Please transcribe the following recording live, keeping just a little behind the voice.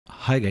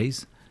Hi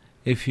guys,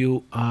 if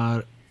you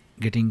are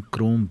getting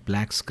Chrome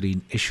black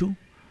screen issue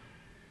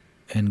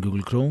in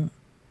Google Chrome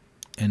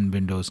in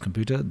Windows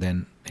computer,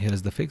 then here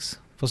is the fix.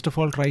 First of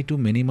all, try to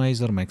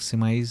minimize or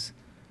maximize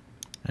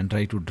and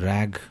try to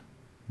drag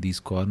these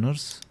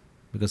corners,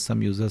 because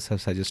some users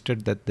have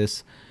suggested that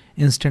this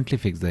instantly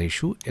fix the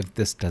issue. If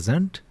this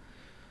doesn't,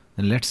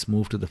 then let's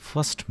move to the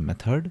first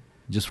method.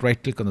 Just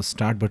right click on the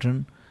start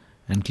button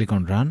and click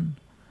on run,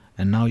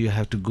 and now you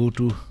have to go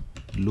to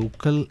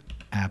local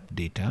app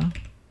data.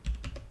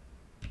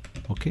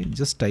 Okay,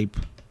 just type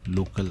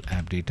local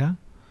app data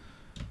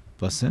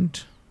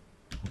 %,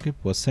 okay,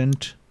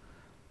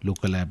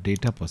 local app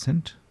data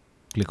 %,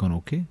 click on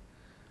OK,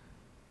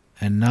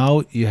 and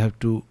now you have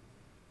to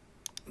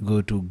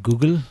go to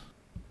Google.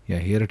 Yeah,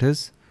 here it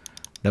is.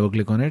 Double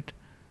click on it.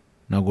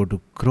 Now go to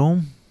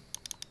Chrome.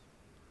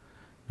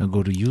 Now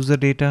go to user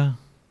data.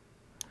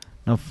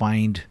 Now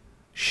find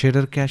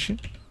shader cache.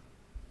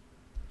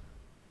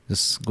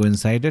 Just go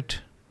inside it,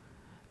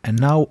 and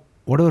now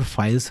whatever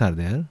files are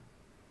there,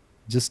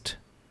 just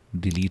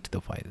delete the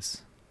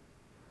files.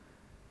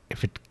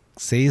 If it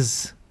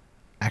says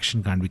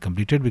action can't be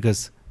completed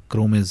because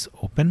Chrome is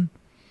open,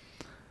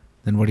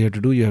 then what you have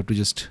to do, you have to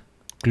just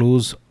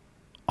close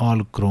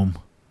all Chrome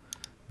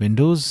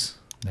windows,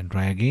 then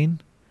try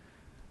again.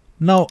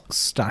 Now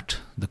start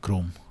the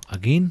Chrome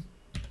again,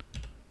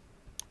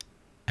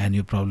 and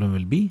your problem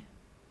will be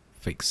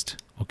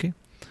fixed. Okay.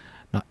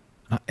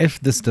 Now if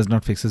this does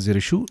not fixes your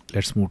issue,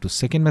 let's move to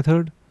second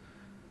method.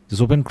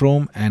 Just open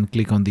Chrome and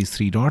click on these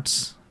three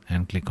dots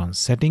and click on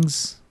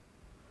settings.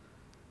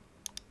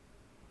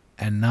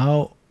 And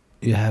now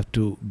you have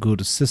to go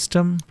to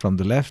system from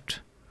the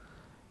left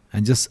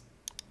and just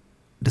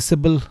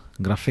disable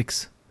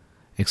graphics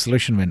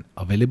acceleration when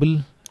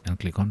available and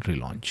click on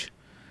relaunch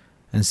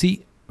and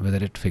see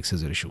whether it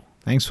fixes your issue.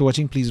 Thanks for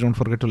watching. Please don't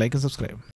forget to like and subscribe.